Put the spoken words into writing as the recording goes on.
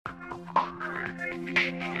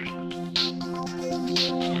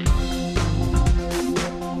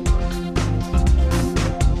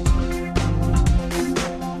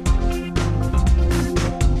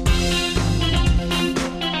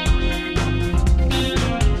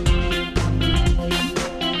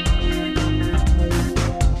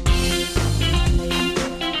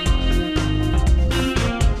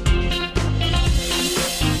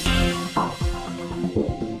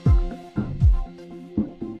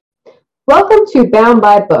Welcome to Bound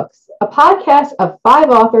by Books, a podcast of five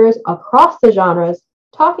authors across the genres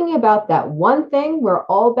talking about that one thing we're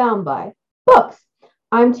all bound by, books.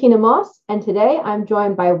 I'm Tina Moss, and today I'm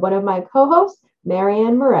joined by one of my co-hosts,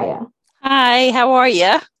 Marianne Morea. Hi, how are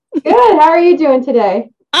you? Good. How are you doing today?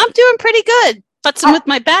 I'm doing pretty good. Futzing with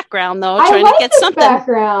my background, though, trying to get something.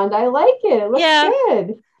 Background. I like it. It looks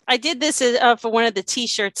good. I did this for one of the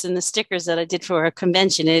T-shirts and the stickers that I did for a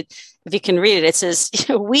convention. If you can read it, it says,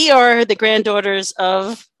 "We are the granddaughters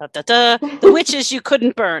of the witches you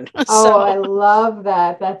couldn't burn." Oh, I love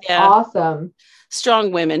that. That's awesome.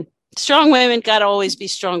 Strong women. Strong women got to always be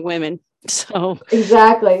strong women. So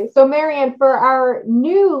exactly. So, Marianne, for our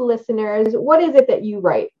new listeners, what is it that you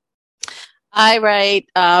write? I write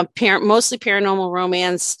mostly paranormal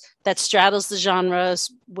romance that straddles the genre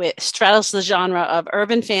of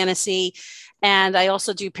urban fantasy, and I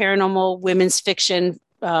also do paranormal women's fiction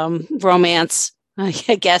romance. I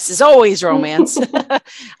guess is always romance.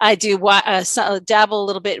 I do dabble a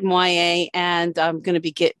little bit in YA, and I'm going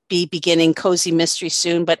to be beginning cozy mystery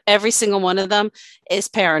soon. But every single one of them is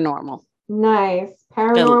paranormal. Nice.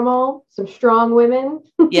 Paranormal, some strong women.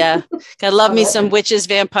 Yeah. Gotta love me some witches,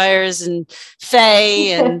 vampires, and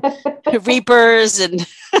fae, and reapers, and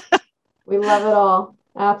we love it all.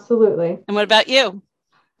 Absolutely. And what about you?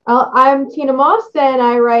 I'm Tina Moss, and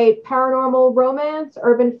I write paranormal romance,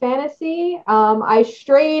 urban fantasy. I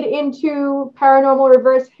strayed into paranormal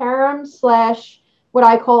reverse harem / what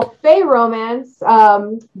I call fae romance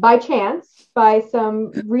by chance, by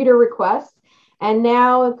some reader requests. And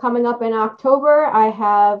now coming up in October, I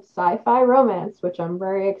have sci-fi romance, which I'm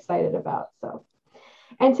very excited about.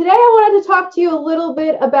 And today I wanted to talk to you a little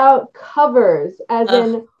bit about covers, as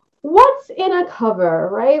in what's in a cover,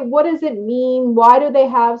 right? What does it mean? Why do they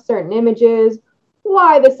have certain images?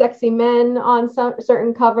 Why the sexy men on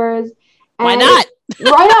certain covers? And why not?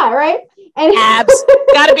 Why not, right? And abs.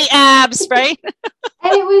 Gotta be abs, right?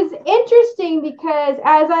 And it was interesting because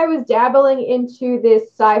as I was dabbling into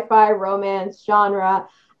this sci-fi romance genre,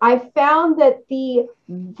 I found that the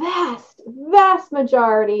vast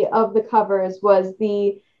majority of the covers was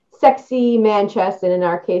the sexy man chest, and in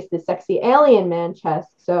our case, the sexy alien man chest.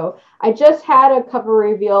 So I just had a cover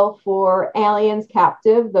reveal for Aliens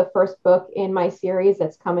Captive, the first book in my series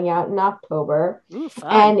that's coming out in October. Ooh,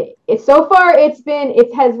 and so far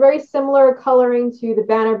it has very similar coloring to the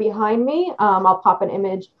banner behind me. I'll pop an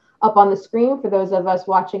image up on the screen for those of us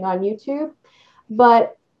watching on YouTube.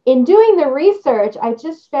 But in doing the research, I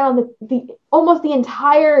just found that almost the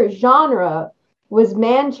entire genre was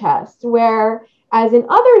man chest, where as in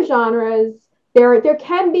other genres, there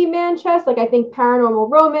can be man chest, like I think paranormal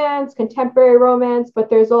romance, contemporary romance, but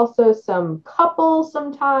there's also some couples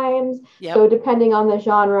sometimes. Yep. So depending on the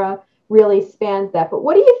genre, really spans that. But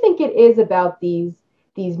what do you think it is about these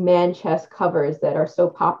man chest covers that are so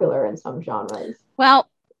popular in some genres? Well,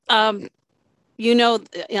 I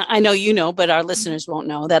know you know, but our listeners won't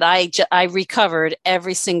know that I recovered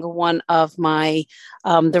every single one of my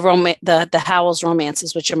the Howells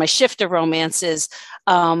romances, which are my shifter romances.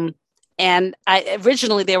 And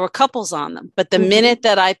originally there were couples on them, but the minute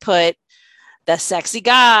that I put the sexy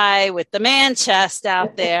guy with the man chest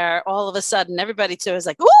out there, all of a sudden everybody was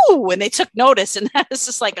like, ooh, and they took notice. And it's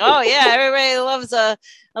just like, oh yeah, everybody loves a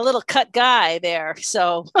little cut guy there.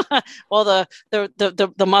 So all the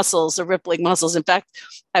muscles, the rippling muscles. In fact,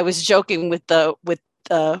 I was joking with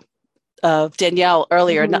Danielle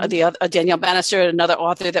earlier, Danielle Bannister, another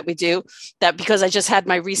author that we do, that because I just had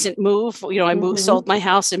my recent move, I sold my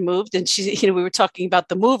house and moved, and we were talking about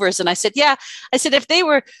the movers, and I said, if they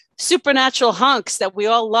were supernatural hunks that we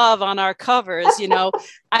all love on our covers,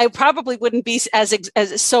 I probably wouldn't be as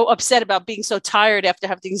so upset about being so tired after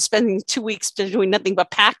spending 2 weeks doing nothing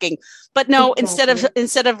but packing. But no, exactly.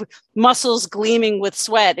 instead of muscles gleaming with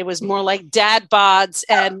sweat, it was more like dad bods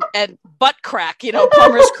and butt crack,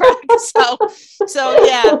 plumber's crack. So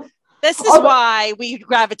yeah, this is why we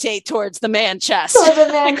gravitate towards the man chest. So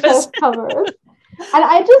the man chest covers. And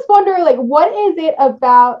I just wonder, what is it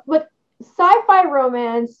about sci-fi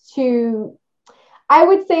romance I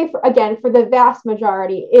would say, for the vast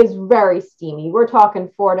majority, is very steamy. We're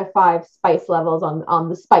talking 4 to 5 spice levels on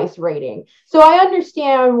the spice rating. So I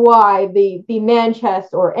understand why the man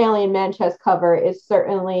chest or alien man chest cover is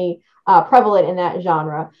certainly prevalent in that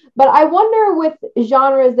genre. But I wonder with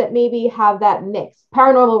genres that maybe have that mix.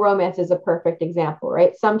 Paranormal romance is a perfect example,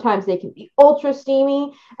 right? Sometimes they can be ultra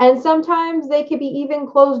steamy, and sometimes they could be even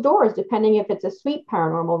closed doors, depending if it's a sweet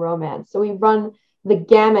paranormal romance. So we run the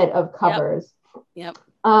gamut of covers. Yep.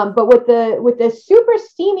 But with the super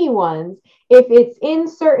steamy ones, if it's in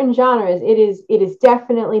certain genres, it is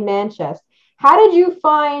definitely man chest. How did you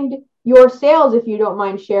find your sales, if you don't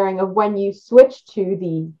mind sharing, of when you switched to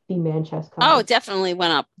the Manchester cover. Oh, definitely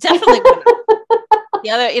went up. Definitely went up. The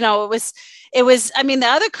other, it was, I mean, the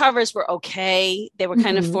other covers were okay. They were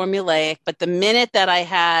kind of formulaic, but the minute that I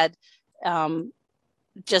had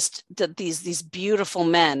just these beautiful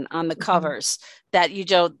men on the covers that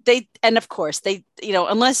and of course they,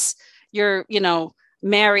 unless you're,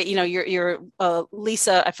 married, you're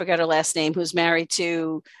Lisa, I forgot her last name, who's married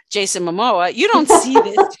to Jason Momoa, you don't see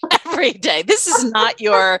this every day. This is not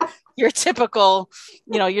your typical,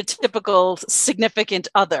 your typical significant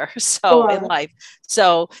other. So in life.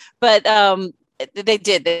 So, but they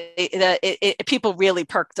did. People really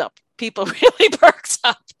perked up. People really perked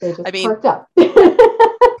up. I mean, perked up.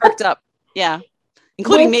 Perked up. Yeah.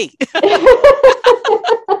 Including me.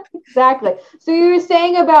 Exactly. So you were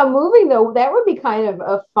saying about moving, though, that would be kind of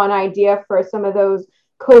a fun idea for some of those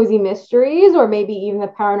cozy mysteries, or maybe even the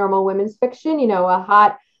paranormal women's fiction, a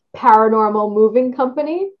hot paranormal moving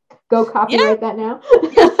company. Go copyright that now.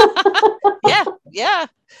 Yeah.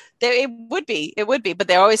 It would be, but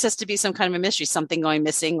there always has to be some kind of a mystery, something going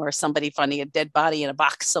missing, or somebody finding a dead body in a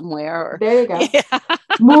box somewhere. There you go. Yeah.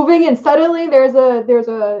 Moving, and suddenly there's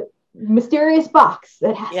a mysterious box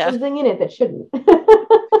that has something in it that shouldn't.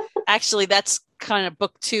 Actually, that's kind of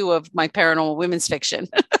book 2 of my paranormal women's fiction.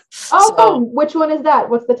 Which one is that?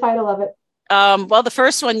 What's the title of it? Well, the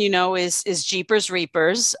first one, is Jeepers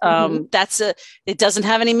Reapers. It doesn't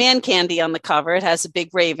have any man candy on the cover. It has a big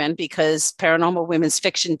raven, because paranormal women's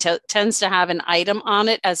fiction tends to have an item on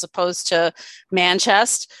it as opposed to man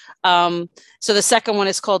chest. So the second one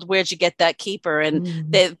is called Where'd You Get That Keeper?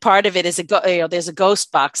 And part of it is there's a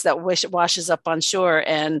ghost box that washes up on shore,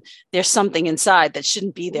 and there's something inside that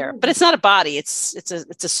shouldn't be there, but it's not a body. It's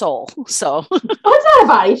a soul. So it's not a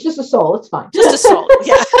body. It's just a soul. It's fine. Just a soul.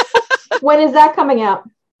 Yeah. When is that coming out?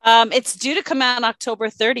 It's due to come out on October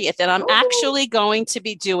 30th, and I'm actually going to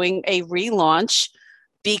be doing a relaunch,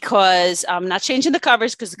 because I'm not changing the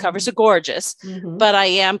covers, because the covers are gorgeous, but I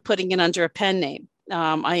am putting it under a pen name.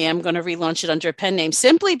 I am going to relaunch it under a pen name,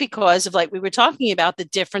 simply because of, like we were talking about, the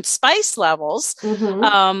different spice levels.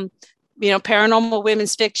 Paranormal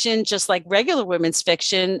women's fiction, just like regular women's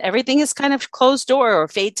fiction, everything is kind of closed door or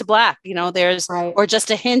fade to black. There's or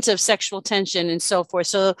just a hint of sexual tension and so forth.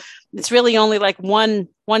 So it's really only like one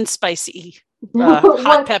spicy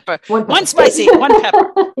hot pepper, one spicy, one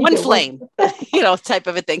pepper, one flame, type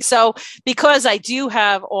of a thing. So because I do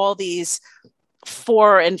have all these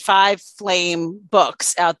 4 and 5 flame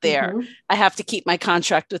books out there, I have to keep my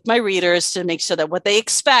contract with my readers to make sure that what they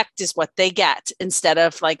expect is what they get, instead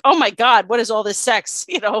of like, oh my God, what is all this sex?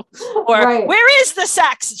 Or where is the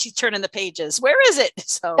sex? And she's turning the pages. Where is it?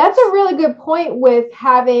 So that's a really good point with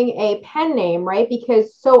having a pen name, right?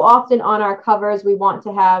 Because so often on our covers, we want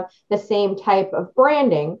to have the same type of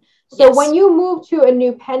branding. So when you move to a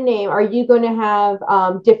new pen name, are you going to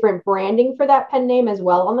have different branding for that pen name as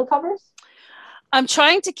well on the covers? I'm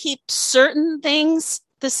trying to keep certain things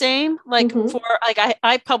the same. Like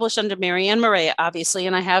I publish under Marianne Morea, obviously,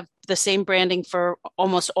 and I have the same branding for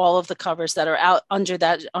almost all of the covers that are out under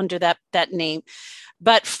that name.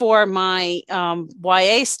 But for my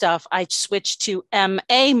YA stuff, I switched to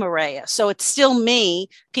M.A. Morea. So it's still me.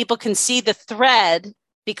 People can see the thread,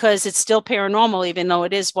 because it's still paranormal, even though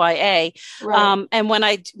it is YA. Right. And when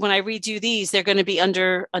I redo these, they're going to be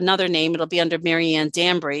under another name. It'll be under Marianne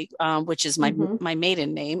Danbury, which is my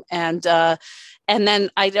maiden name. And then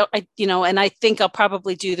and I think I'll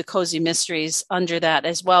probably do the Cozy Mysteries under that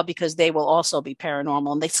as well, because they will also be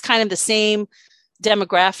paranormal. And it's kind of the same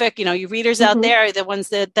demographic. Your readers out there, the ones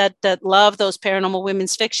that love those paranormal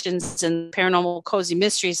women's fictions and paranormal cozy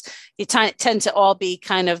mysteries, you tend to all be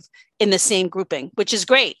kind of in the same grouping, which is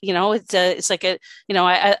great. It's like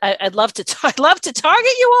I'd love to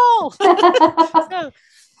target you all.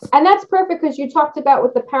 And that's perfect, because you talked about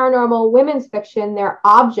with the paranormal women's fiction, they're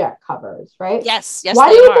object covers, right? Yes. Why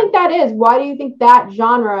do you think that is? Why do you think that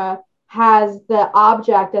genre has the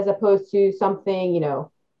object as opposed to something,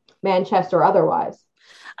 Manchester or otherwise?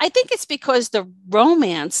 I think it's because the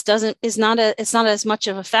romance it's not as much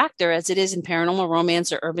of a factor as it is in paranormal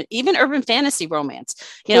romance or urban fantasy romance.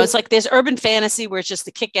 It's like there's urban fantasy where it's just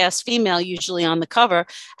the kick-ass female usually on the cover,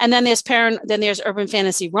 and then there's urban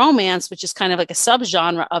fantasy romance, which is kind of like a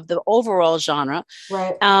subgenre of the overall genre.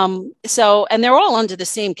 Right. So, and they're all under the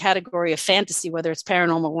same category of fantasy, whether it's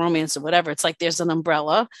paranormal romance or whatever. It's like there's an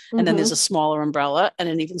umbrella, and then there's a smaller umbrella, and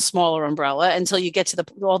an even smaller umbrella, until you get to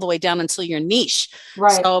all the way down until your niche.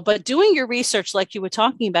 Right. So, but doing your research, like you were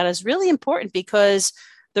talking about, is really important, because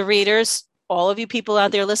the readers, all of you people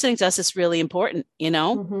out there listening to us, is really important,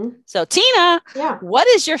 So Tina, what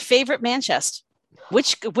is your favorite man chest?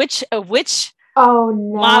 Which Oh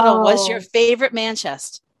no. model was your favorite man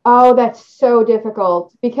chest? Oh, that's so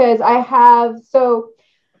difficult because I have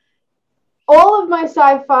all of my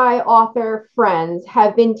sci-fi author friends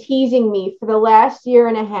have been teasing me for the last year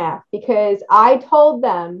and a half because I told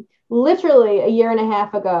them literally a year and a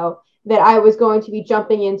half ago that I was going to be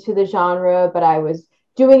jumping into the genre, but I was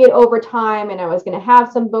doing it over time and I was going to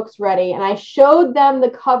have some books ready. And I showed them the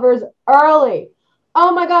covers early.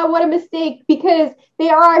 Oh my God, what a mistake, because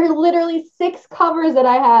there are literally 6 covers that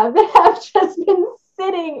I have that have just been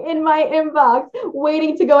sitting in my inbox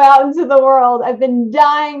waiting to go out into the world. I've been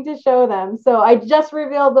dying to show them. So I just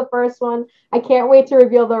revealed the first one. I can't wait to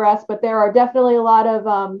reveal the rest, but there are definitely a lot of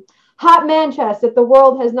hot man chests that the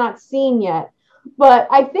world has not seen yet. But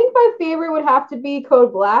I think my favorite would have to be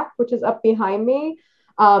Code Black, which is up behind me.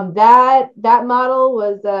 That model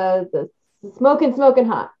was the smoking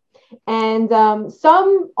hot. And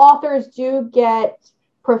some authors do get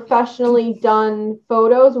professionally done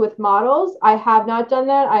photos with models. I have not done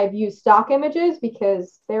that. I've used stock images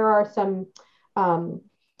because there are some,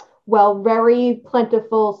 very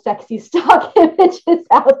plentiful, sexy stock images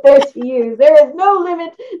out there to use. There is no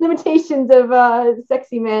limitations of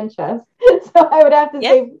sexy man chest. So I would have to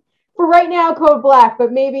say, for right now, Code Black,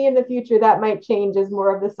 but maybe in the future that might change as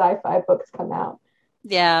more of the sci-fi books come out.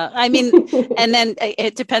 Yeah, I mean, and then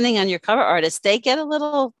depending on your cover artist, they get a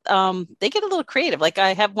little creative. Like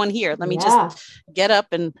I have one here. Let me just get up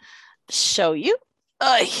and show you.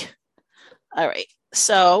 All right.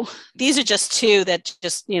 So these are just 2 that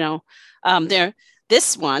just,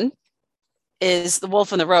 this one is The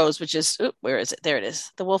Wolf and the Rose, which is, where is it? There it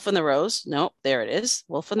is. The Wolf and the Rose. Nope, there it is.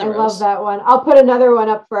 Wolf and the Rose. I love that one. I'll put another one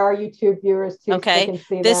up for our YouTube viewers too. Okay. So they can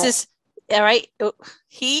see this is, all right.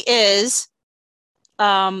 He is,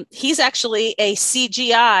 he's actually a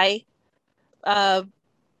CGI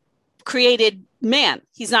created man.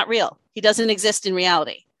 He's not real. He doesn't exist in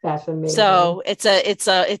reality. That's amazing. So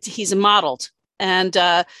he's modeled, and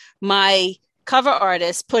my cover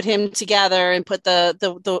artist put him together and put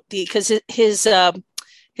because his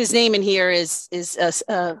name in here is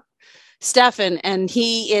Stefan, and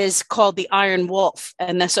he is called the Iron Wolf,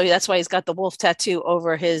 and so that's why he's got the wolf tattoo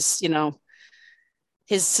over his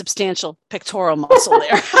his substantial pectoral muscle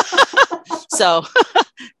there. So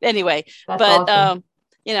anyway, that's but awesome.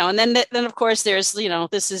 And then of course there's,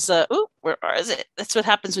 this is where is it? That's what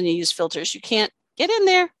happens when you use filters. You can't get in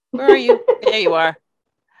there. Where are you? There you are.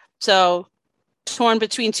 So torn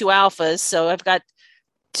between 2 alphas. So I've got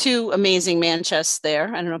 2 amazing man chests there.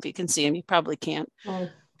 I don't know if you can see them. You probably can't. Nice.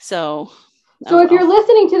 So if you're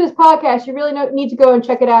listening to this podcast, you really need to go and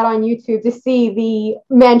check it out on YouTube to see the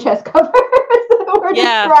man chest cover. We're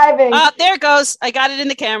describing. There it goes. I got it in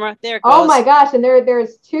the camera. There it goes. Oh my gosh! And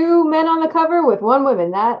there's 2 men on the cover with 1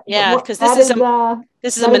 woman. Because this is a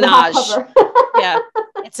menage. Yeah,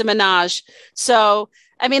 it's a menage. So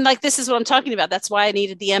I mean, like, this is what I'm talking about. That's why I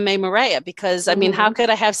needed the M.A. Maria, because I mean, how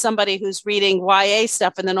could I have somebody who's reading YA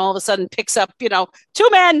stuff and then all of a sudden picks up, 2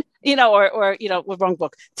 men, or wrong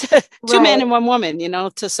book, 2 men and 1 woman,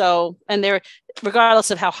 and they're,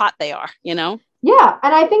 regardless of how hot they are, Yeah,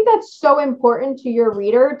 and I think that's so important to your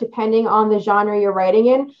reader, depending on the genre you're writing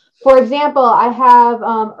in. For example, I have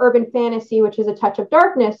urban fantasy, which is A Touch of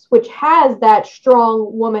Darkness, which has that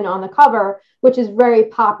strong woman on the cover, which is very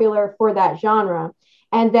popular for that genre.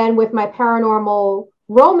 And then with my paranormal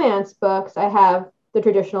romance books, I have the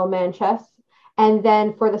traditional man chest. And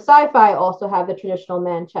then for the sci-fi, I also have the traditional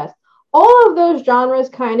man chest. All of those genres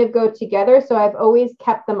kind of go together, so I've always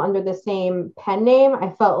kept them under the same pen name. I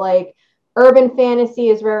felt like urban fantasy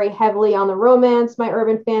is very heavily on the romance, my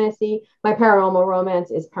urban fantasy. My paranormal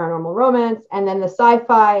romance is paranormal romance. And then the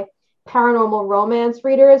sci-fi paranormal romance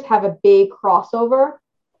readers have a big crossover.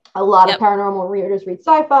 A lot of paranormal readers read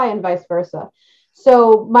sci-fi and vice versa.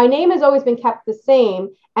 So my name has always been kept the same.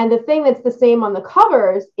 And the thing that's the same on the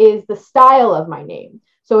covers is the style of my name.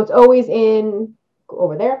 So it's always in,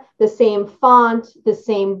 over there, the same font, the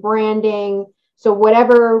same branding. So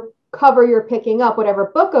whatever cover you're picking up,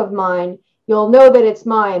 whatever book of mine, you'll know that it's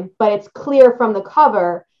mine, but it's clear from the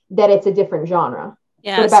cover that it's a different genre.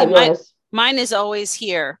 Yeah, what about yours? Mine is always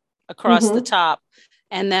here across the top,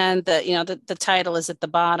 and then the title is at the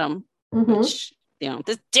bottom, which,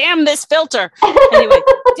 damn this filter. Anyway,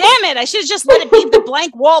 damn it! I should have just let it be the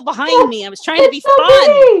blank wall behind me. I was trying to be fun.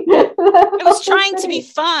 I was trying to be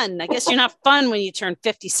fun. I guess you're not fun when you turn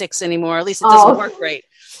 56 anymore. At least it doesn't work right.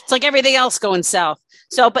 It's like everything else going south.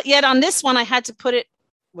 So, but yet on this one, I had to put it.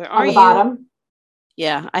 Where are you? On the bottom.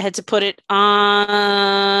 Yeah, I had to put it on.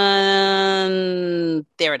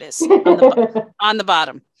 There it is on the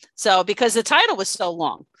bottom. So because the title was so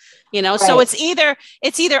long, so it's either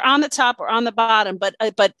on the top or on the bottom, but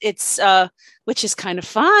it's which is kind of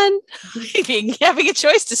fun. Having a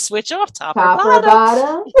choice to switch off top or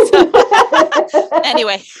bottom. So,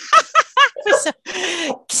 anyway, so,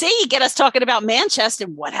 see, you get us talking about Manchester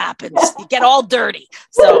and what happens? You get all dirty.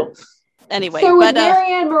 So anyway, so with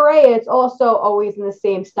Marianne Moret, it's also always in the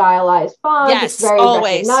same stylized font. Yes, it's very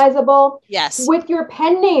always recognizable. Yes. With your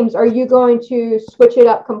pen names, are you going to switch it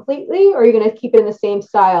up completely, or are you going to keep it in the same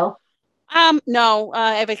style? No,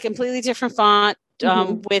 I have a completely different font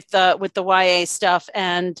with the YA stuff,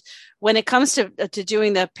 and when it comes to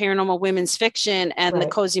doing the paranormal women's fiction and the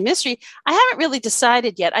cozy mystery, I haven't really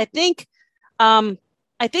decided yet. I think I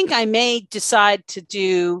may decide to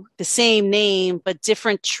do the same name but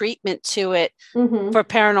different treatment to it for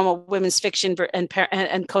paranormal women's fiction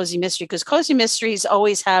and cozy mystery, because cozy mysteries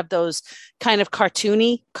always have those kind of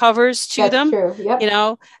cartoony covers to them. True.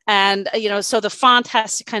 Yep. And so the font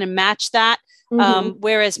has to kind of match that.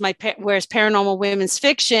 Whereas paranormal women's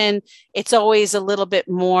fiction, it's always a little bit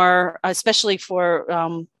more, especially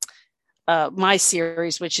for my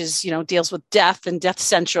series, which is deals with death and Death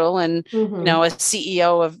Central, and a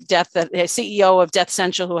CEO of Death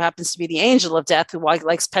Central who happens to be the angel of death, who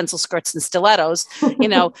likes pencil skirts and stilettos.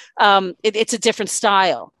 It's a different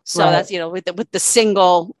style. So that's with the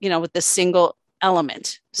single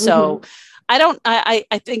element. So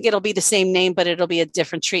I think it'll be the same name, but it'll be a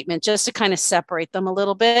different treatment just to kind of separate them a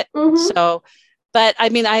little bit. So, but I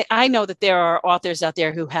mean, I know that there are authors out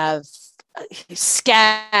there who have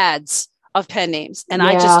scads of pen names, and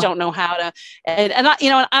I just don't know how to, and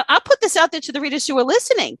I'll put this out there to the readers who are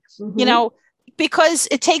listening, because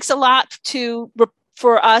it takes a lot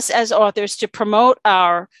for us as authors to promote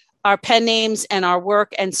our pen names and our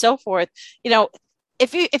work and so forth.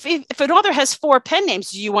 If an author has 4 pen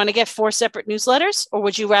names, do you want to get 4 separate newsletters, or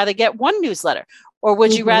would you rather get one newsletter? Or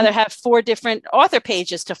would you rather have 4 different author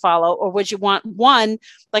pages to follow? Or would you want one,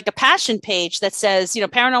 like a passion page that says,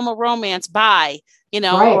 paranormal romance by,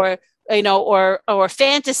 or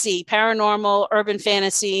fantasy, paranormal, urban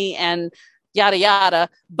fantasy, and yada, yada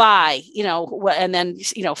by, and then,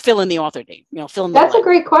 fill in the author name, That's a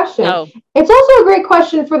great question. It's also a great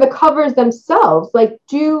question for the covers themselves. Like,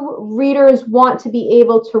 do readers want to be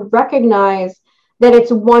able to recognize that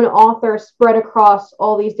it's one author spread across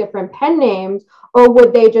all these different pen names, or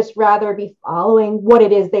would they just rather be following what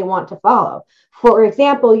it is they want to follow? For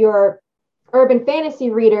example, your urban fantasy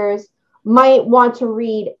readers might want to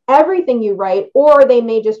read everything you write, or they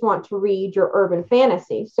may just want to read your urban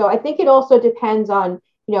fantasy. So I think it also depends on,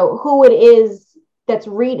 who it is that's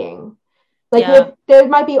reading. Like there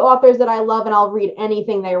might be authors that I love and I'll read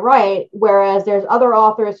anything they write, whereas there's other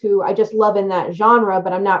authors who I just love in that genre,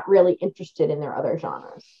 but I'm not really interested in their other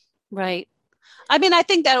genres. Right. I mean, I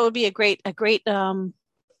think that would be a great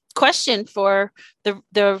question for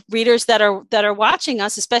the readers that are watching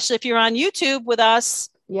us, especially if you're on YouTube with us.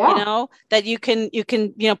 That you can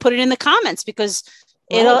put it in the comments, because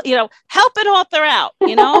it'll help an author out.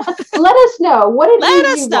 Let us know what you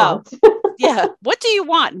want. Yeah, what do you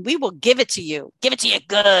want? We will give it to you. Give it to you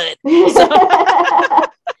good.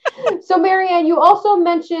 So Marianne, you also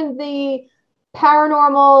mentioned the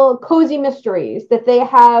paranormal cozy mysteries, that they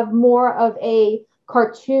have more of a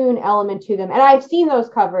cartoon element to them, and I've seen those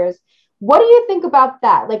covers. What do you think about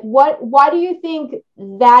that? Like, why do you think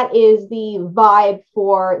that is the vibe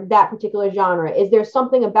for that particular genre? Is there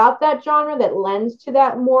something about that genre that lends to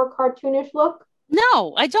that more cartoonish look?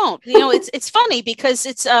 No, I don't. It's funny because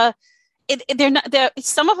it's some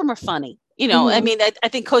of them are funny. I mean, I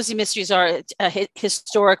think cozy mysteries are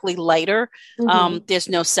historically lighter. There's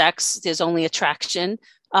no sex. There's only attraction.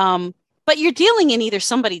 But you're dealing in either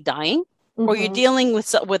somebody dying, or you're dealing with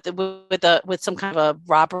some kind of a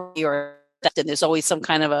robbery, or and there's always some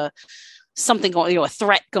kind of something going, a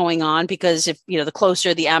threat going on, because if the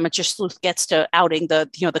closer the amateur sleuth gets to outing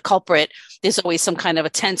the culprit, there's always some kind of a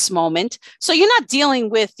tense moment. So you're not dealing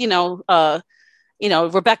with Rebecca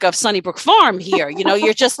of Sunnybrook Farm here.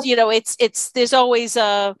 You're just there's always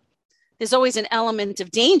an element of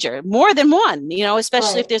danger, more than one.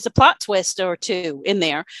 Especially if there's a plot twist or two in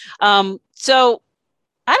there. So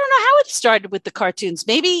I don't know how it started with the cartoons.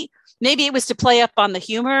 Maybe it was to play up on the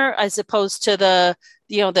humor as opposed to the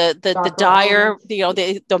dire,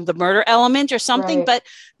 the murder element or something. Right. But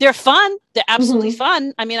they're fun. They're absolutely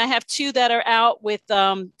fun. I mean, I have 2 that are out with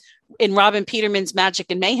in Robin Peterman's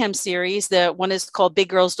Magic and Mayhem series. The one is called Big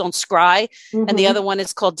Girls Don't Scry, and the other one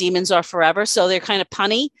is called Demons Are Forever. So they're kind of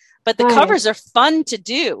punny, but the covers are fun to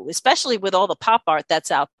do, especially with all the pop art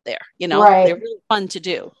that's out there. They're really fun to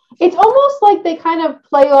do. It's almost like they kind of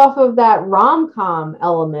play off of that rom-com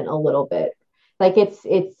element a little bit. Like it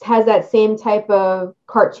has that same type of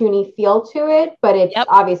cartoony feel to it, but it's Yep.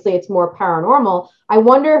 obviously it's more paranormal. I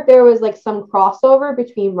wonder if there was like some crossover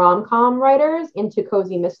between rom-com writers into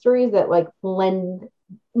cozy mysteries that like lended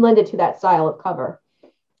to that style of cover.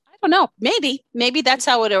 I don't know. Maybe that's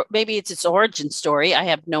how it. Maybe it's its origin story. I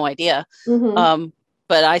have no idea. Mm-hmm. Um,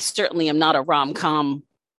 but I certainly am not a rom com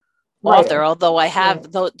author. Writer. Although I Right.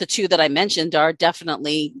 have the two that I mentioned are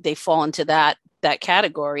definitely they fall into that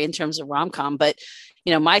category in terms of rom com. But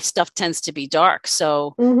my stuff tends to be dark,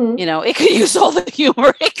 so Mm-hmm. it could use all the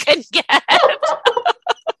humor it could get.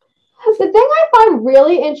 The thing I find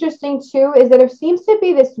really interesting too is that there seems to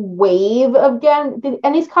be this wave of, again,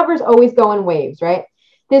 and these covers always go in waves, right?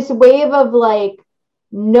 This wave of like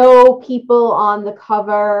no people on the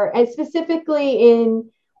cover, and specifically in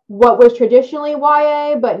what was traditionally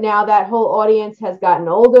YA, but now that whole audience has gotten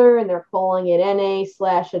older and they're calling it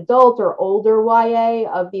NA/adult or older YA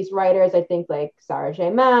of these writers. I think like Sarah J.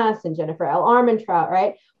 Maas and Jennifer L. Armentrout,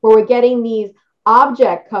 right? Where we're getting these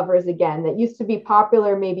object covers again that used to be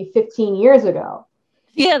popular maybe 15 years ago.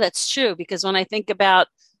 Yeah, that's true. Because when I think about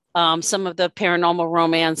some of the paranormal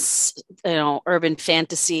romance, urban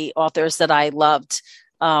fantasy authors that I loved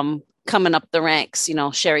coming up the ranks,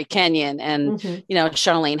 Sherry Kenyon and, Mm-hmm.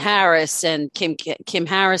 Charlene Harris and Kim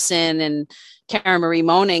Harrison and Karen Marie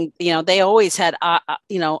Moning, they always had,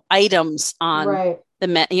 items on Right. the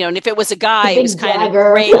men, and if it was a guy, it was kind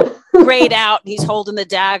dagger. of grayed out and he's holding the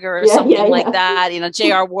dagger or something like that,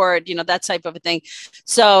 J.R. Ward, that type of a thing.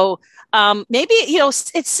 So maybe,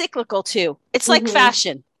 it's cyclical too. It's like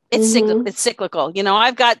fashion. It's cyclical.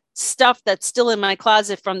 I've got stuff that's still in my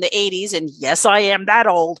closet from the 80s. And yes, I am that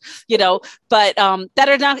old, but that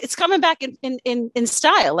are now, it's coming back in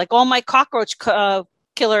style. Like all my cockroach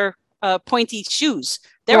killer pointy shoes.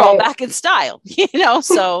 They're all back in style,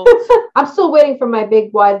 so. I'm still waiting for my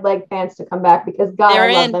big wide leg pants to come back because God,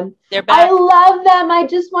 I love them. They're back. I love them. I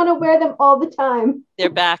just want to wear them all the time. They're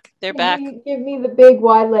back. They're back. Give me the big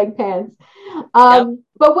wide leg pants.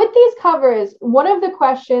 But with these covers, one of the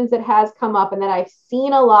questions that has come up and that I've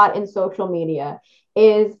seen a lot in social media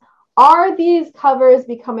is, are these covers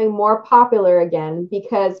becoming more popular again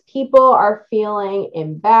because people are feeling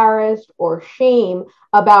embarrassed or shame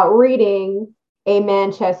about reading a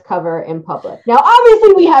man chest cover in public? Now,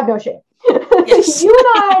 obviously, we have no shame. Yes. You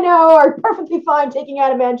and I know are perfectly fine taking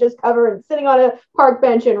out a man chest cover and sitting on a park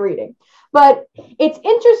bench and reading. But it's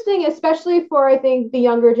interesting, especially for, I think, the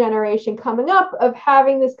younger generation coming up, of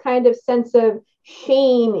having this kind of sense of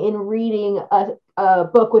shame in reading a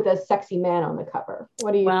book with a sexy man on the cover.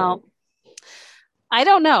 What do you think? I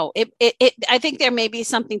don't know. I think there may be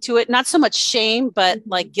something to it. Not so much shame, but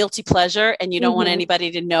like guilty pleasure. And you don't want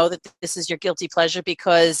anybody to know that this is your guilty pleasure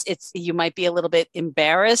because you might be a little bit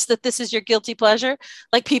embarrassed that this is your guilty pleasure.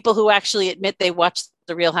 Like people who actually admit they watch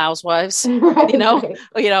The Real Housewives,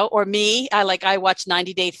 or me. I watch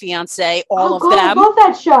 90 Day Fiance, all of them. I love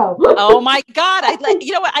that show. Oh my God.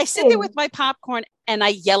 I sit there with my popcorn and I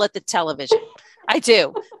yell at the television. I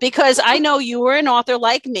do, because I know you were an author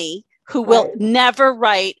like me who will never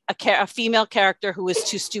write a female character who is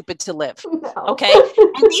too stupid to live. No. Okay.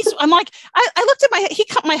 And I'm like, I looked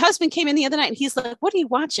at my husband came in the other night and he's like, what are you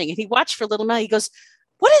watching? And he watched for a little while. He goes,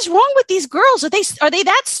 what is wrong with these girls? Are they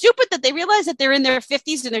that stupid that they realize that they're in their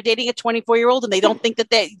 50s and they're dating a 24-year-old and they don't think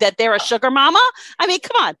that they're a sugar mama? I mean,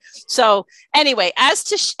 come on. So anyway, as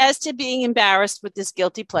to being embarrassed with this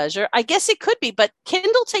guilty pleasure, I guess it could be, but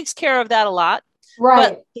Kindle takes care of that a lot. Right.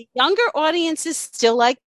 But the younger audiences still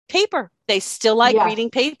like paper. They still like reading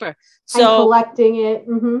paper. So and collecting it.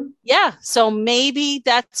 Mm-hmm. Yeah. So maybe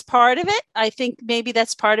that's part of it. I think maybe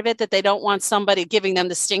that's part of it, that they don't want somebody giving them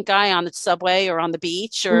the stink eye on the subway or on the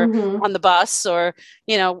beach or on the bus, or,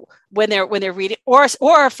 when they're reading,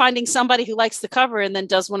 or finding somebody who likes the cover and then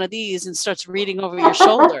does one of these and starts reading over your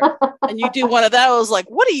shoulder and you do one of those, like,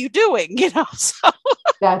 what are you doing? So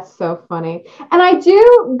that's so funny. And I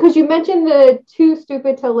do, because you mentioned the Too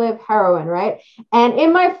Stupid to Live heroine, right? And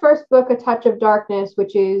in my first book, A Touch of Darkness,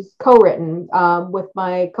 which is co-written with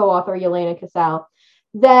my co-author Yelena Casal,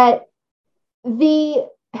 that the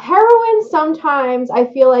heroine sometimes, I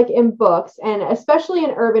feel like in books, and especially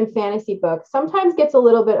in urban fantasy books, sometimes gets a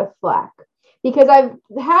little bit of flack, because I've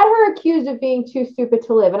had her accused of being too stupid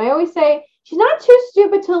to live. And I always say, she's not too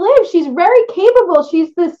stupid to live. She's very capable.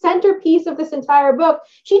 She's the centerpiece of this entire book.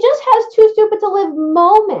 She just has too stupid to live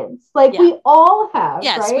moments, like we all have.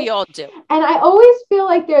 Yes, right? We all do. And I always feel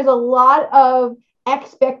like there's a lot of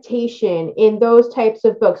expectation in those types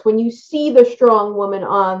of books when you see the strong woman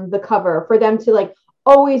on the cover, for them to like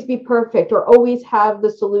always be perfect or always have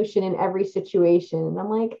the solution in every situation. And I'm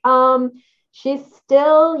like, she's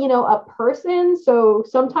still, you know, a person. So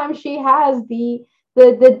sometimes she has the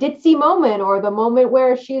ditzy moment or the moment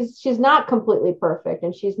where she's not completely perfect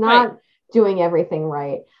and she's not Right. doing everything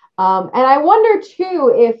right. And I wonder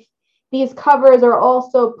too if these covers are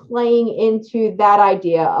also playing into that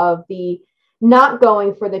idea of the not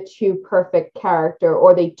going for the too perfect character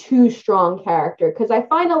or the too strong character. Because I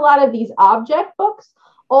find a lot of these object books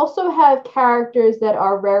also have characters that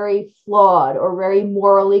are very flawed or very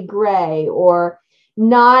morally gray or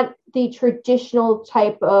not the traditional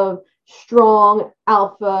type of strong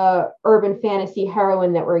alpha urban fantasy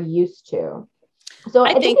heroine that we're used to. So I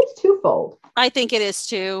I think think it's twofold. I think it is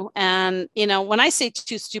too. And, you know, when I say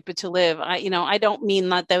too stupid to live, I don't mean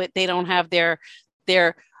that they don't have their,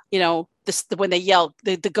 you know, this, when they yell,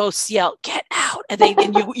 the ghosts yell, get out. And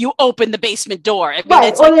you open the basement door. I mean, Right.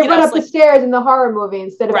 it's Or like, they you know, run it's up the like, stairs in the horror movie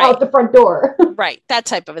instead of right. out the front door. Right, that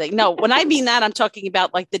type of thing. No, when I mean that, I'm talking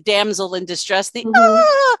about like the damsel in distress, the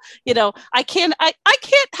Mm-hmm. you know, I can't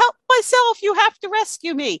help myself. You have to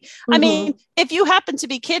rescue me. I mean, Mm-hmm. if you happen to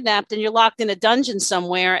be kidnapped and you're locked in a dungeon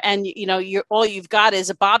somewhere, and you know you're all you've got is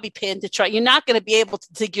a bobby pin to try, you're not going to be able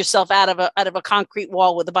to dig yourself out of a concrete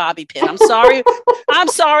wall with a bobby pin. I'm sorry, I'm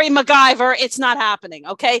sorry, MacGyver, it's not happening.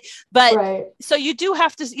 Okay, but Right. so you do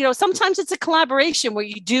have to, you know, sometimes it's a collaboration where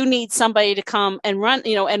you do need somebody to come and run,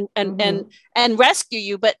 you know, Mm-hmm. and rescue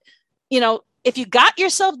you. But, you know, if you got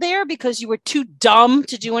yourself there because you were too dumb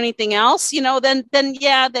to do anything else, you know, then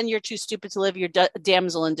yeah, then you're too stupid to live. You're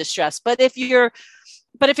damsel in distress. But if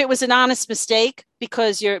it was an honest mistake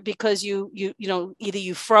because you know either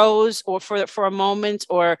you froze or for a moment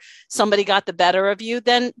or somebody got the better of you,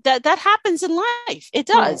 then that happens in life. It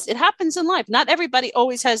Right. does. It happens in life. Not everybody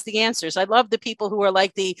always has the answers. I love the people who are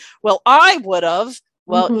like well, I would have.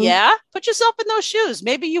 Well, Mm-hmm. yeah, put yourself in those shoes.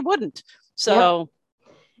 Maybe you wouldn't. Yep. So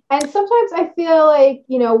And sometimes I feel like,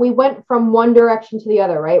 you know, we went from one direction to the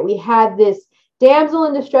other, right? We had this damsel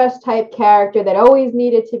in distress type character that always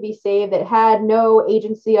needed to be saved, that had no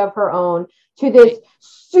agency of her own, to this right.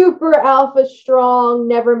 super alpha strong,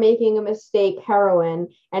 never making a mistake heroine.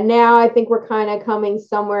 And now I think we're kind of coming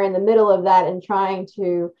somewhere in the middle of that and trying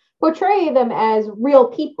to portray them as real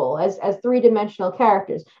people, as three-dimensional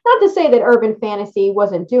characters. Not to say that urban fantasy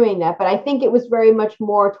wasn't doing that, but I think it was very much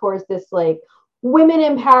more towards this like women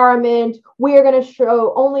empowerment. We are going to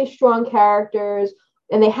show only strong characters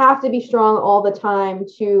and they have to be strong all the time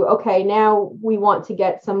to, okay, now we want to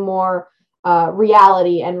get some more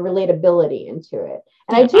reality and relatability into it.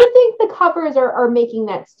 And I Yeah, do think the covers are making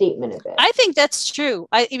that statement a bit. I think that's true.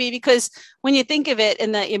 I mean, because when you think of it,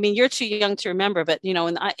 I mean, you're too young to remember, but you know,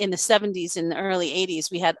 in the 70s and the early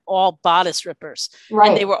 80s, we had all bodice rippers,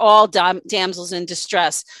 and they Right. were all damsels in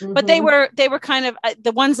distress. But Mm-hmm. they were kind of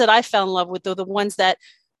the ones that I fell in love with, though the ones that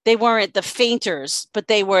they weren't the fainters, but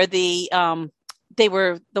they were the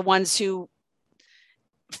ones who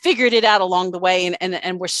figured it out along the way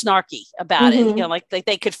and were snarky about it. You know, Mm-hmm. like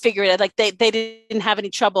they could figure it out. Like they didn't have any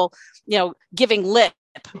trouble, you know, giving lip,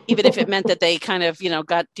 even if it meant that they kind of, you know,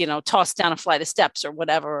 got, you know, tossed down a flight of steps or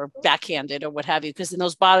whatever, or backhanded or what have you. Because in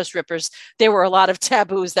those bodice rippers, there were a lot of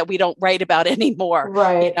taboos that we don't write about anymore.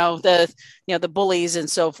 Right. You know, the bullies and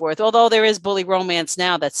so forth. Although there is bully romance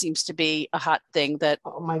now, that seems to be a hot thing that,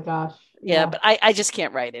 Oh my gosh. yeah, Yeah. but I just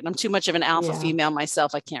can't write it. I'm too much of an alpha Yeah. female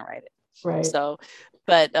myself. I can't write it. Right. So,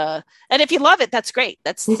 but and if you love it, that's great.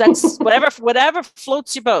 That's whatever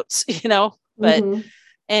floats your boats, you know. But Mm-hmm.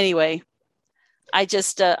 anyway, I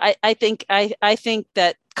think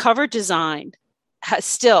that cover design has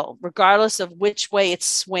still, regardless of which way it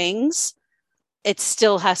swings, it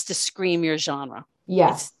still has to scream your genre. It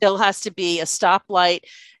Yes. still has to be a stoplight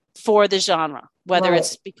for the genre, whether Right.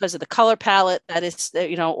 it's because of the color palette that is,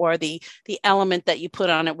 you know, or the element that you put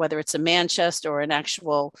on it, whether it's a man chest or an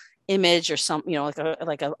actual image or some, you know,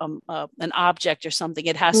 an object or something.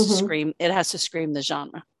 It has to Mm-hmm. scream. It has to scream the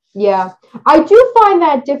genre. Yeah. I do find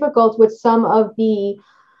that difficult with some of the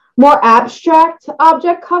more abstract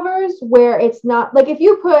object covers where it's not like if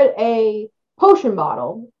you put a potion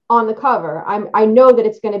bottle on the cover, I know that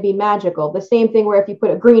it's going to be magical. The same thing where if you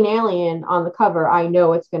put a green alien on the cover, I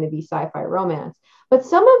know it's going to be sci-fi romance. But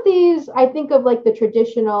some of these, I think of like the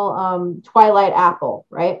traditional Twilight apple,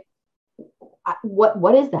 right?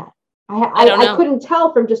 What is that? I don't I know. couldn't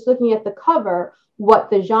tell from just looking at the cover what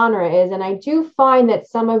the genre is. And I do find that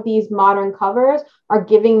some of these modern covers are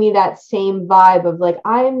giving me that same vibe of like,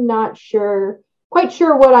 I'm not quite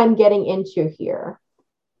sure what I'm getting into here.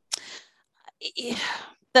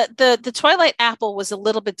 The Twilight Apple was a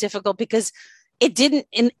little bit difficult because it didn't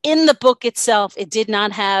in the book itself. It did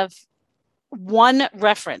not have one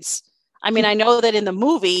reference. I mean, I know that in the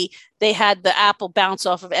movie they had the apple bounce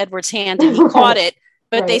off of Edward's hand and he caught it,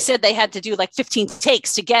 but they said they had to do like 15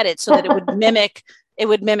 takes to get it so that it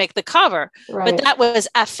would mimic the cover. But that was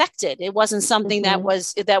affected. It wasn't something that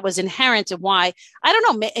was inherent, and why, I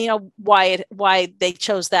don't know, why they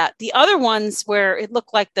chose that. The other ones where it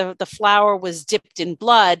looked like the flower was dipped in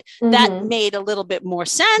blood, that made a little bit more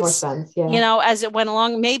sense, as it went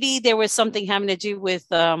along. Maybe there was something having to do with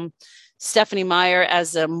Stephenie Meyer,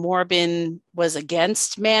 as a Morbin was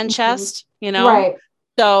against man-chest, Right.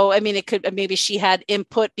 So, I mean, it could, maybe she had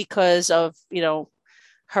input because of,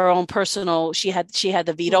 her own personal, she had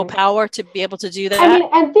the veto power to be able to do that. I mean,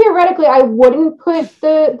 and theoretically, I wouldn't put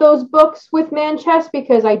those books with man-chest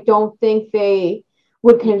because I don't think they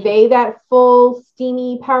would convey that full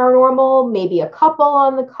steamy paranormal. Maybe a couple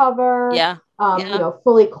on the cover,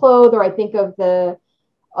 fully clothed. Or I think of the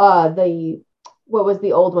what was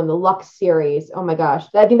the old one, the Lux series? Oh my gosh,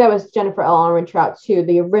 I think that was Jennifer L. Armentrout too.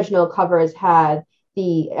 The original covers had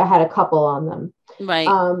a couple on them, right?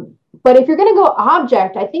 But if you're going to go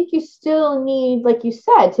object, I think you still need, like you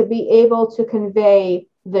said, to be able to convey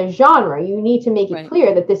the genre. You need to make it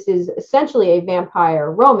clear that this is essentially a vampire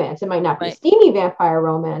romance. It might not be steamy vampire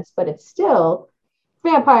romance, but it's still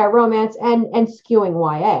vampire romance and skewing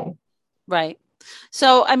YA. Right.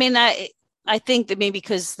 So, I mean, I think that maybe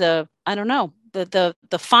because the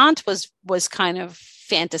font was kind of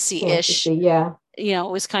fantasy-ish. Yeah. It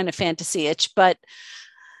was kind of fantasy-ish, but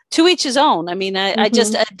to each his own. I mean, I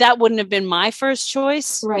just, that wouldn't have been my first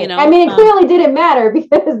choice. Right. I mean, it clearly didn't matter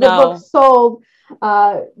because the book sold,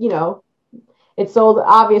 it sold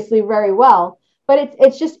obviously very well. But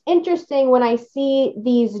it's just interesting when I see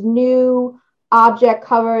these new object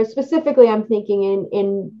covers. Specifically, I'm thinking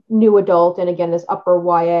in new adult, and again, this upper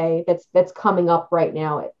YA that's coming up right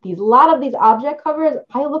now. A lot of these object covers,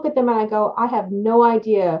 I look at them and I go, I have no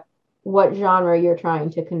idea what genre you're trying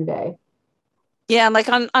to convey. Yeah, like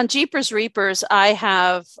on Jeepers Reapers, I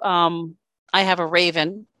have a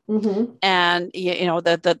raven, and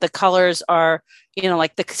the colors are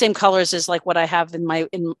like the same colors as like what I have in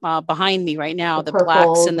behind me right now, the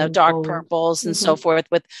blacks and the dark purples and so forth.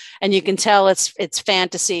 And you can tell it's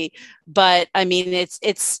fantasy, but I mean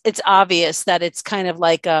it's obvious that it's kind of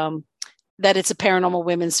like that it's a paranormal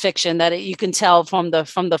women's fiction, that you can tell from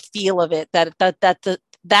the feel of it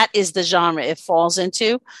that is the genre it falls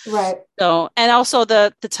into. Right. So, and also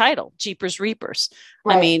the title, Jeepers Reapers.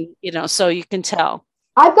 Right. I mean, so you can tell.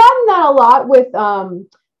 I've gotten that a lot with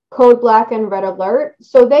Code Black and Red Alert.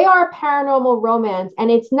 So they are paranormal romance,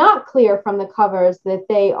 and it's not clear from the covers that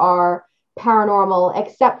they are paranormal,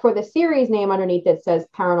 except for the series name underneath it says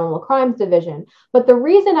Paranormal Crimes Division. But the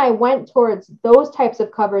reason I went towards those types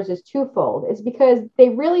of covers is twofold. It's because they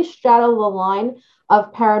really straddle the line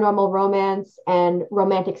of paranormal romance and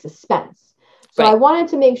romantic suspense. So I wanted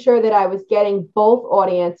to make sure that I was getting both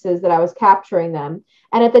audiences, that I was capturing them.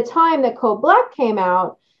 And at the time that Code Black came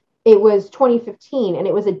out, it was 2015, and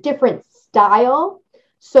it was a different style.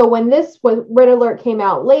 So when Red Alert came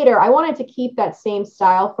out later, I wanted to keep that same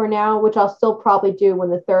style for now, which I'll still probably do when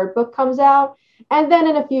the third book comes out. And then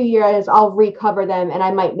in a few years, I'll recover them and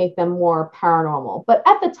I might make them more paranormal. But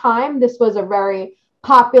at the time, this was a very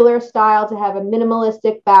popular style to have a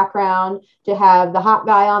minimalistic background, to have the hot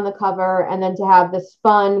guy on the cover, and then to have this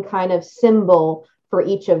fun kind of symbol for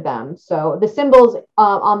each of them. So the symbols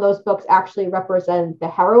on those books actually represent the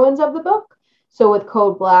heroines of the book. So with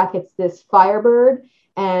Code Black, it's this Firebird,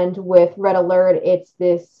 and with Red Alert, it's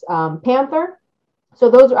this Panther. So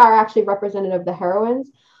those are actually representative of the heroines.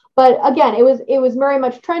 But again, it was very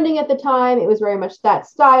much trending at the time. It was very much that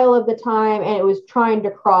style of the time, and it was trying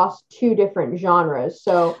to cross two different genres.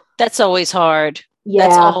 So that's always hard. Yeah,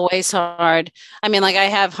 that's always hard. I mean, like I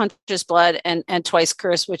have Hunter's Blood and Twice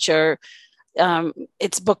Cursed, which are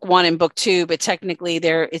it's book one and book two, but technically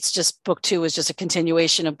it's just book two is just a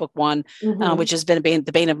continuation of book one, which has been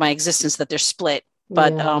the bane of my existence that they're split.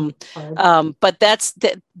 But but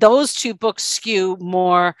those two books skew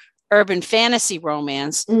more urban fantasy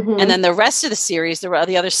romance, and then the rest of the series,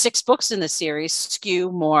 the other 6 books in the series,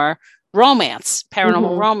 skew more romance,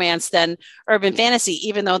 paranormal romance than urban fantasy,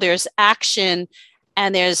 even though there's action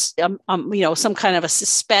and there's some kind of a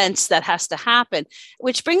suspense that has to happen.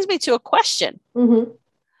 Which brings me to a question.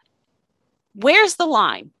 Where's the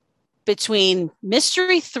line between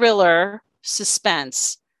mystery thriller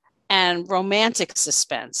suspense and romantic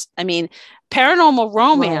suspense? I mean, paranormal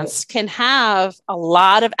romance can have a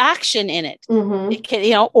lot of action in it. It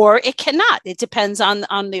can, or it cannot. It depends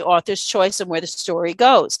on the author's choice and where the story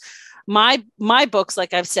goes. my books,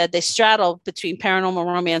 like I've said, they straddle between paranormal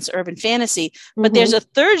romance, urban fantasy, but there's a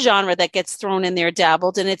third genre that gets thrown in there,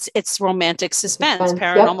 dabbled, and it's romantic suspense,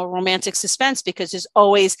 paranormal romantic suspense, because there's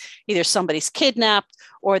always either somebody's kidnapped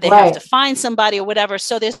or they have to find somebody or whatever.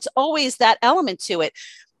 So there's always that element to it.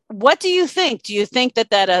 What do you think? Do you think that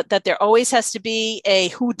there always has to be a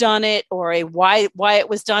whodunit or a why it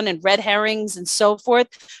was done, and red herrings and so forth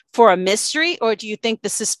for a mystery? Or do you think the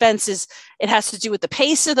suspense it has to do with the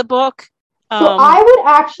pace of the book? So I would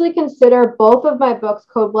actually consider both of my books,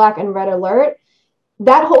 Code Black and Red Alert,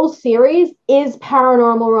 that whole series is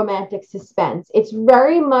paranormal romantic suspense. It's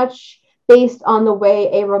very much based on the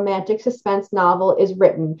way a romantic suspense novel is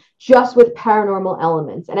written, just with paranormal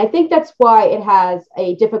elements. And I think that's why it has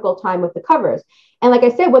a difficult time with the covers. And like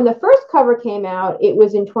I said, when the first cover came out, it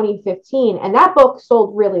was in 2015, and that book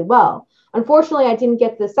sold really well. Unfortunately, I didn't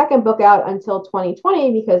get the second book out until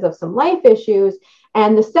 2020 because of some life issues.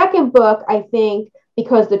 And the second book, I think,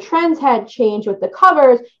 because the trends had changed with the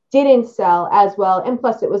covers, didn't sell as well. And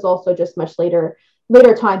plus, it was also just much later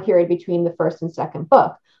time period between the first and second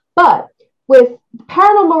book. But with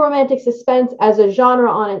paranormal romantic suspense as a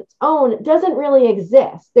genre on its own, it doesn't really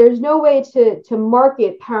exist. There's no way to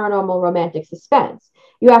market paranormal romantic suspense.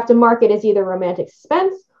 You have to market as either romantic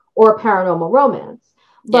suspense or paranormal romance.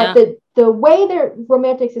 But the way that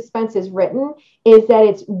romantic suspense is written is that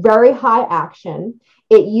it's very high action.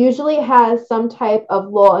 It usually has some type of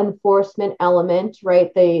law enforcement element,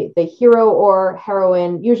 right? The hero or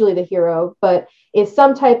heroine, usually the hero, but is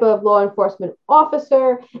some type of law enforcement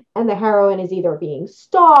officer, and the heroine is either being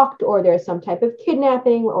stalked or there's some type of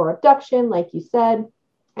kidnapping or abduction, like you said.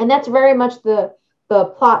 And that's very much the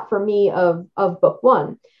plot for me of book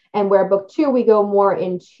one. And where book two, we go more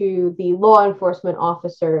into the law enforcement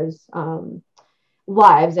officers'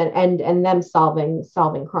 lives and them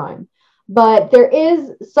solving crime. But there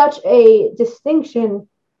is such a distinction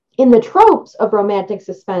in the tropes of romantic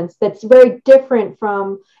suspense that's very different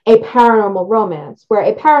from a paranormal romance, where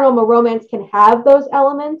a paranormal romance can have those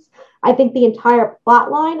elements. I think the entire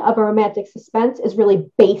plot line of a romantic suspense is really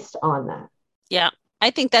based on that. Yeah,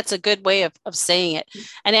 I think that's a good way of saying it.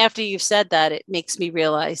 And after you've said that, it makes me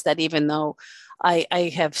realize that even though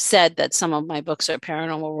I have said that some of my books are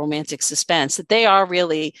paranormal romantic suspense, that they are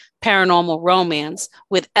really paranormal romance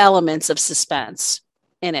with elements of suspense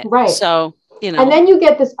in it. Right. So, and then you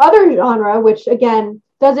get this other genre, which again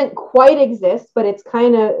doesn't quite exist, but it's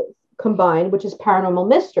kind of combined, which is paranormal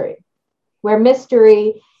mystery, where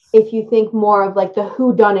mystery, if you think more of like the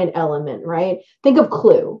whodunit element, right? Think of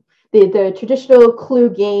Clue, the traditional Clue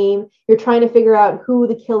game. You're trying to figure out who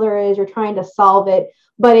the killer is. You're trying to solve it,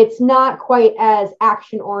 but it's not quite as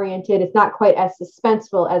action oriented. It's not quite as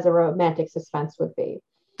suspenseful as a romantic suspense would be.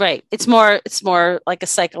 Right. It's more like a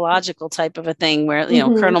psychological type of a thing where,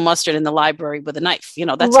 Colonel Mustard in the library with a knife,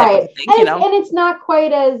 that type of thing, And it's not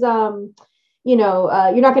quite as, you're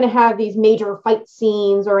not going to have these major fight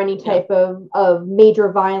scenes or any type of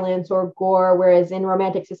major violence or gore, whereas in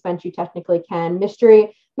romantic suspense, you technically can.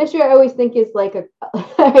 Mystery, I always think is like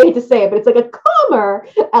I hate to say it, but it's like a calmer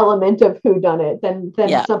element of whodunit than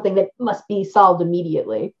something that must be solved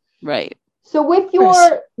immediately. Right. So with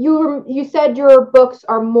you said your books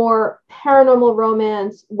are more paranormal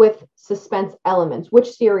romance with suspense elements. Which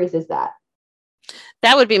series is that?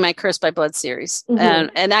 That would be my Cursed by Blood series. Mm-hmm.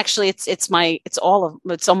 And actually it's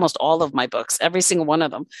almost all of my books, every single one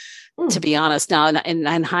of them, to be honest. Now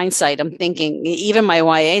in hindsight, I'm thinking even my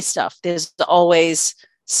YA stuff, there's always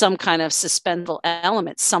some kind of suspenseful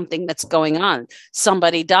element, something that's going on.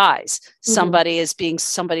 Somebody dies. Mm-hmm.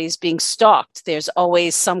 Somebody's being stalked. There's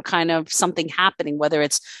always some kind of something happening, whether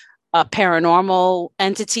it's a paranormal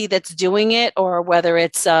entity that's doing it, or whether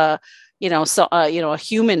it's a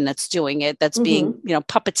human that's doing it, that's being,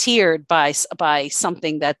 puppeteered by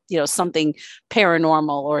something that, something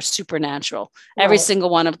paranormal or supernatural. Right. Every single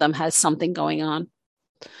one of them has something going on.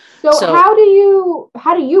 So how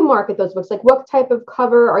do you market those books? Like, what type of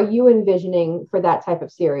cover are you envisioning for that type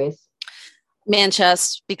of series?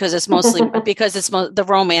 Manchest, because it's mostly the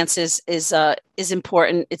romance is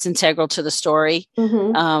important. It's integral to the story.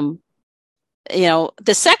 Mm-hmm.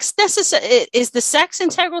 The sex is the sex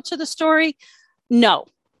integral to the story? No,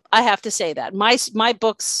 I have to say that my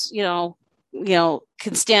books,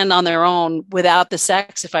 can stand on their own without the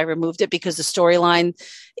sex if I removed it, because the storyline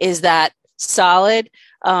is that solid.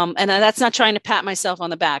 And that's not trying to pat myself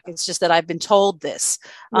on the back. It's just that I've been told this.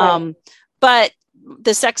 Right. But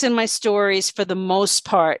the sex in my stories, for the most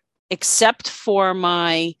part, except for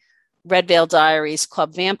my Red Veil Diaries,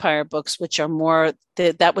 Club Vampire books, which are more,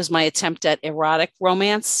 that was my attempt at erotic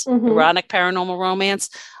romance, erotic paranormal romance.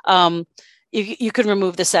 you can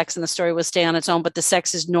remove the sex and the story will stay on its own, but the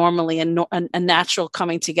sex is normally a natural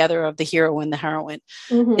coming together of the hero and the heroine.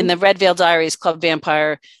 In the Red Veil Diaries, Club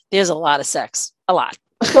Vampire, there's a lot of sex, a lot.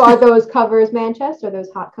 So are those covers Manchester? Are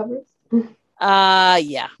those hot covers?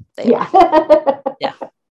 Yeah, yeah. Yeah,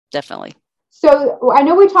 definitely. So I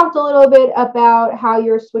know we talked a little bit about how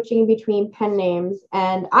you're switching between pen names,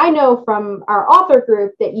 and I know from our author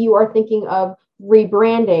group that you are thinking of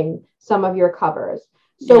rebranding some of your covers.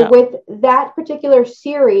 So with that particular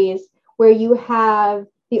series where you have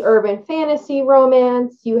the urban fantasy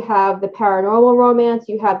romance, you have the paranormal romance,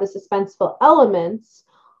 you have the suspenseful elements,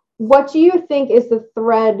 what do you think is the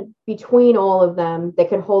thread between all of them that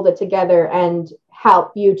could hold it together and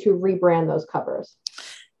help you to rebrand those covers?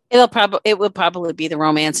 It will probably be the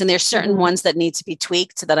romance, and there's certain ones that need to be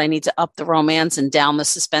tweaked, that I need to up the romance and down the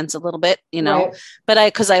suspense a little bit, Right. But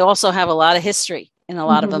because I also have a lot of history in a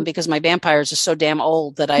lot of them, because my vampires are so damn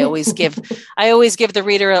old that I always give the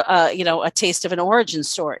reader a taste of an origin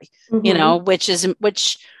story,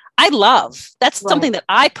 which I love. That's something that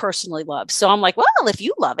I personally love. So I'm like, well, if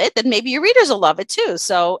you love it, then maybe your readers will love it too.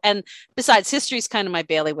 So, and besides, history is kind of my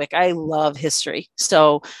bailiwick. I love history.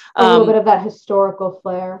 So a little bit of that historical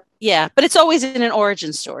flair. Yeah, but it's always in an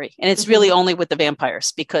origin story. And it's really only with the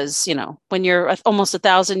vampires because, when you're almost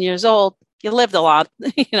 1,000 years old, you lived a lot,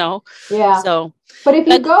 Yeah. So, but if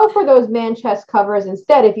you go for those Manchester covers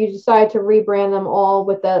instead, if you decide to rebrand them all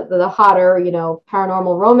with the hotter,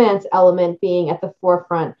 paranormal romance element being at the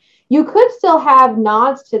forefront, you could still have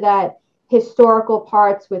nods to that historical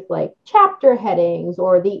parts with like chapter headings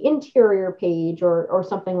or the interior page or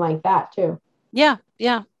something like that too. Yeah.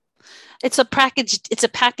 It's a package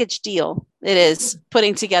deal. It is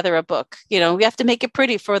putting together a book. We have to make it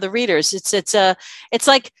pretty for the readers. It's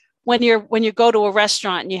like when you go to a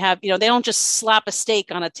restaurant and you have, they don't just slap a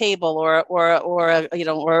steak on a table or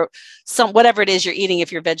some, whatever it is you're eating,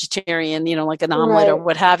 if you're vegetarian, like an omelet or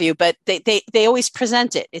what have you, but they always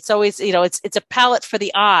present it. It's always, it's a palette for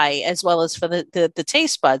the eye as well as for the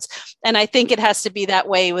taste buds. And I think it has to be that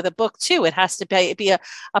way with a book too. It has to be a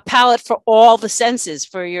palette for all the senses,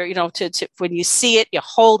 for your, to when you see it, you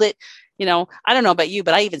hold it. I don't know about you,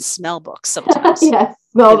 but I even smell books sometimes. Yes,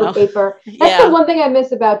 smell the paper. That's the one thing I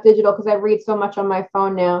miss about digital, because I read so much on my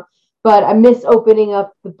phone now. But I miss opening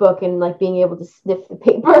up the book and like being able to sniff the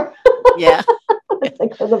paper. Yeah, it's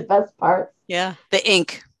like the best part. Yeah, the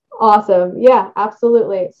ink. Awesome. Yeah,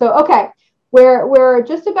 absolutely. So, okay, we're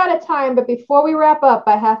just about at time, but before we wrap up,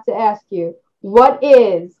 I have to ask you, what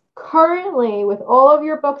is currently, with all of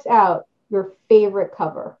your books out, your favorite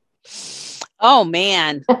cover? Oh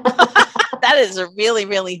man. That is a really,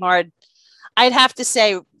 really hard. I'd have to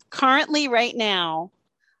say currently right now,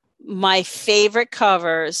 my favorite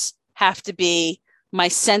covers have to be my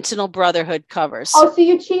Sentinel Brotherhood covers. Oh, so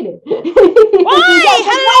you cheated. Why?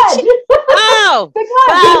 How did I cheat? Oh,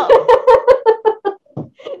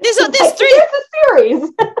 well, there's three. It's a series.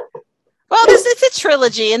 Well, it's a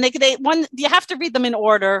trilogy, and you have to read them in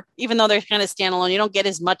order, even though they're kind of standalone. You don't get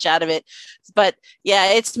as much out of it, but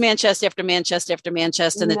yeah, it's Manchester after Manchester after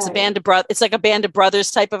Manchester, and it's a band of brothers. It's like a band of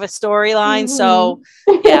brothers type of a storyline. So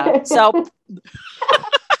yeah,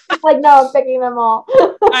 like, no, I'm picking them all.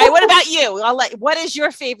 All right, what about you? What is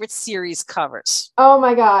your favorite series covers? Oh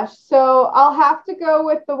my gosh. So I'll have to go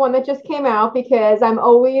with the one that just came out because I'm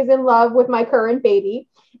always in love with my current baby.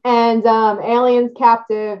 And Aliens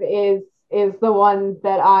Captive is the one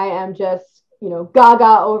that I am just,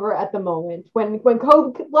 gaga over at the moment. When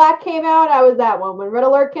Code Black came out, I was that one. When Red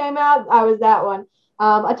Alert came out, I was that one.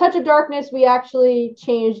 A Touch of Darkness, we actually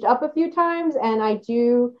changed up a few times, and I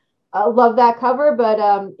do love that cover, but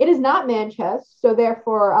it is not Manchester, so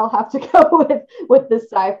therefore I'll have to go with the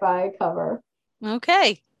sci-fi cover.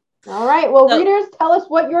 Okay. All right. Well, readers, tell us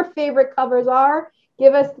what your favorite covers are.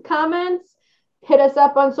 Give us the comments. Hit us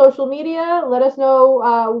up on social media. Let us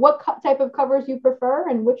know what type of covers you prefer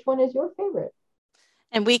and which one is your favorite.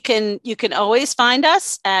 And you can always find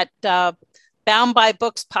us at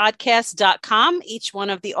boundbybookspodcast.com. Each one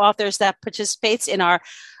of the authors that participates in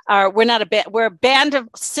we're a band of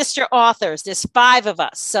sister authors. There's 5 of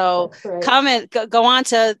us. So come and go on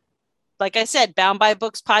to, like I said,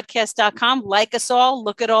 boundbybookspodcast.com. Like us all,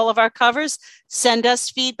 look at all of our covers, send us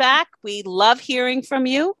feedback. We love hearing from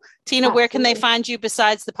you. Tina, Where can they find you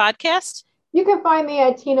besides the podcast? You can find me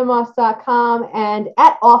at tinamoss.com and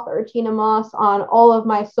at author Tina Moss on all of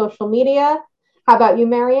my social media. How about you,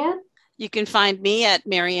 Marianne? You can find me at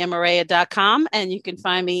mariannemorea.com, and you can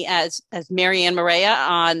find me as Marianne Morea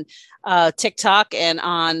on TikTok and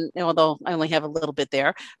on, although I only have a little bit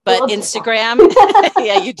there, but Instagram.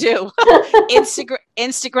 Yeah, you do.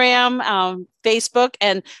 Instagram, Facebook,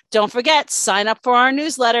 and don't forget, sign up for our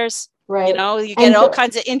newsletters. Right. You get all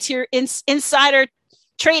kinds of insider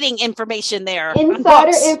trading information there.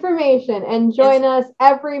 Insider information. And join us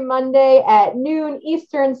every Monday at noon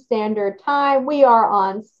Eastern Standard Time. We are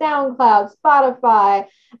on SoundCloud, Spotify,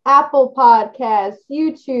 Apple Podcasts,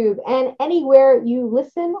 YouTube, and anywhere you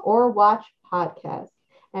listen or watch podcasts.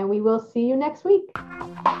 And we will see you next week.